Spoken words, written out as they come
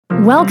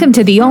Welcome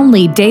to the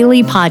only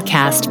daily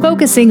podcast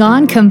focusing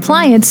on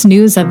compliance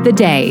news of the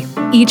day.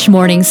 Each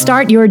morning,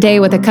 start your day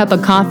with a cup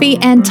of coffee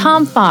and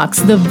Tom Fox,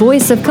 the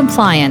voice of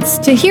compliance,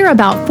 to hear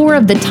about 4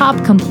 of the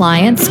top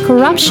compliance,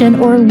 corruption,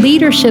 or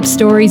leadership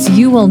stories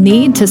you will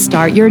need to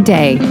start your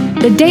day.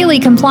 The Daily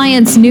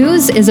Compliance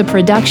News is a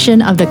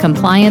production of the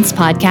Compliance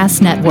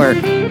Podcast Network.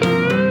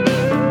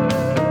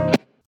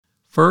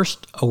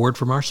 First, a word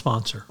from our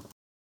sponsor.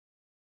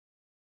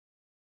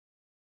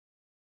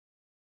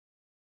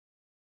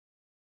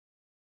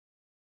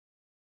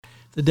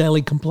 The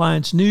Daily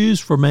Compliance News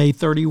for May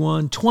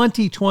 31,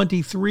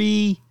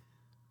 2023,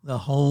 the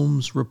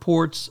Holmes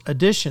Reports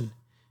edition.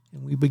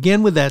 And we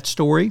begin with that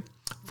story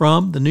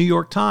from the New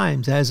York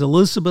Times as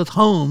Elizabeth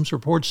Holmes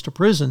reports to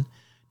prison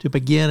to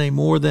begin a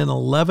more than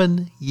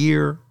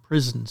 11-year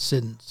prison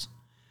sentence.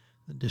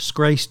 The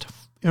disgraced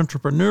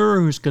entrepreneur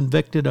who's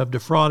convicted of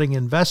defrauding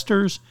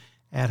investors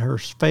at her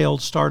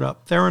failed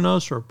startup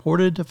Theranos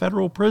reported to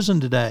federal prison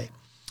today.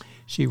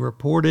 She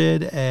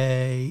reported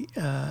to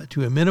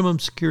a minimum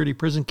security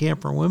prison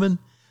camp for women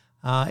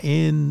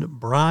in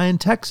Bryan,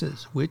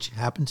 Texas, which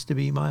happens to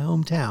be my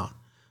hometown.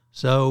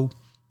 So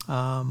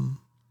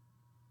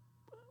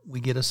we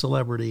get a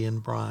celebrity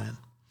in Bryan.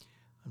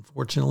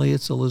 Unfortunately,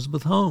 it's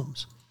Elizabeth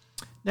Holmes.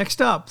 Next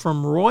up,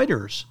 from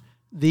Reuters,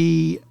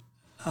 the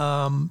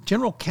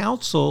General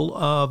Counsel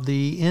of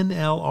the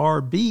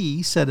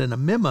NLRB said in a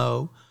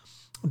memo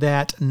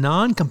that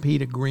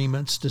non-compete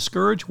agreements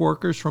discourage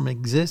workers from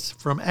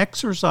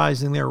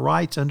exercising their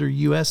rights under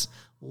U.S.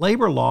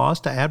 labor laws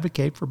to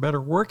advocate for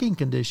better working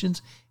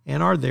conditions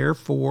and are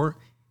therefore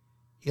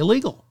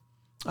illegal.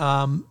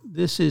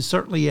 This is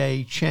certainly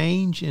a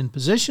change in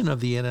position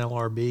of the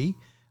NLRB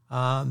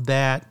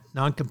that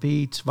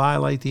non-competes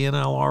violate the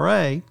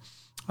NLRA.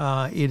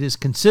 It is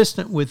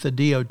consistent with the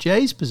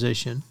DOJ's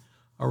position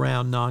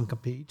around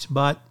non-competes,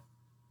 but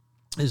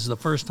this is the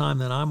first time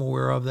that I'm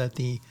aware of that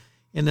the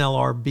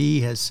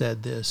NLRB has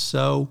said this.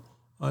 So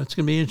it's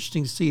going to be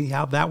interesting to see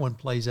how that one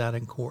plays out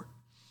in court.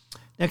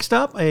 Next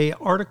up, an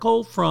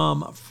article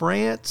from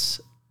France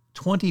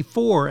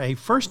 24, a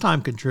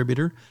first-time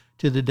contributor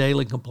to the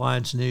Daily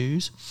Compliance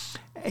News,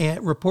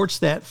 and reports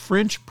that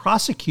French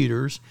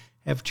prosecutors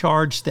have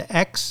charged the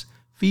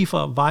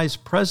ex-FIFA vice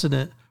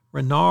president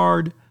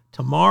Renard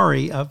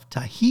Tamari of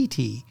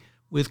Tahiti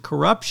with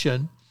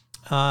corruption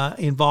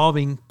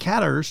involving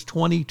Qatar's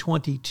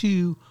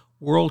 2022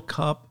 World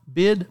Cup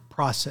bid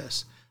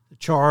process. The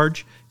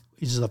charge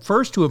is the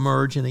first to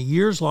emerge in a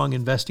years-long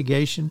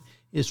investigation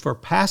is for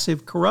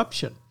passive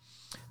corruption.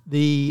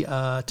 The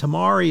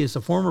Tamari is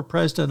the former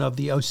president of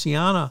the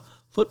Oceania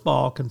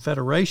Football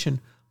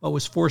Confederation, but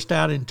was forced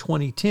out in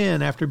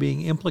 2010 after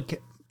being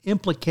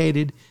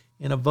implicated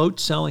in a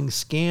vote-selling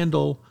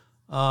scandal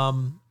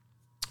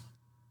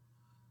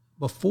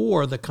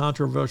before the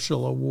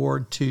controversial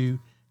award to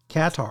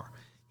Qatar.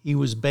 He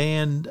was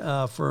banned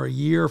for a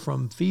year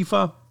from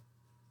FIFA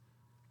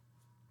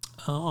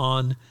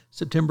on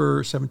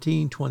September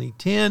 17,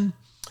 2010,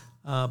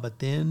 but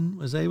then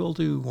was able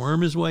to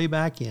worm his way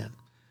back in.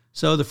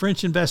 So the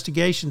French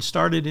investigation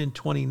started in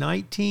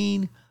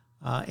 2019,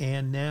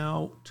 and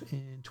now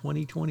in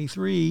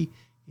 2023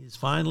 is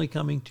finally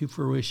coming to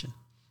fruition.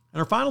 And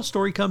our final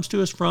story comes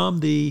to us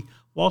from the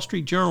Wall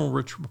Street Journal,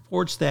 which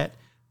reports that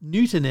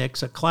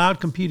Nutanix, a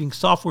cloud computing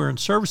software and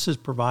services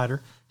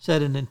provider,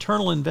 said an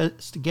internal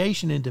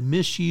investigation into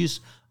misuse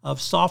of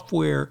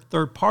software,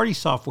 third-party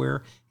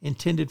software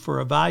intended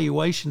for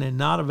evaluation and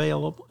not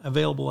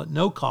available at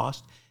no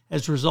cost,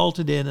 has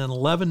resulted in an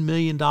 $11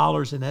 million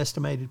in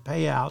estimated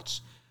payouts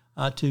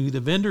to the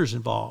vendors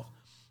involved.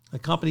 The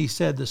company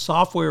said the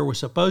software was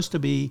supposed to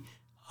be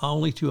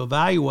only to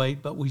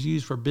evaluate, but was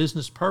used for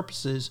business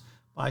purposes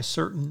by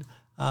certain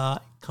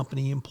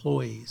company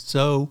employees.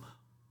 So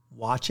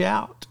watch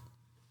out.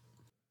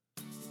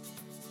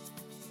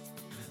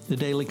 The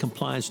Daily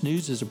Compliance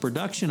News is a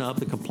production of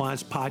the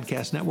Compliance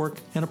Podcast Network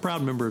and a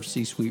proud member of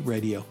C-Suite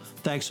Radio.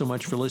 Thanks so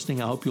much for listening.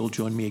 I hope you'll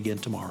join me again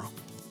tomorrow.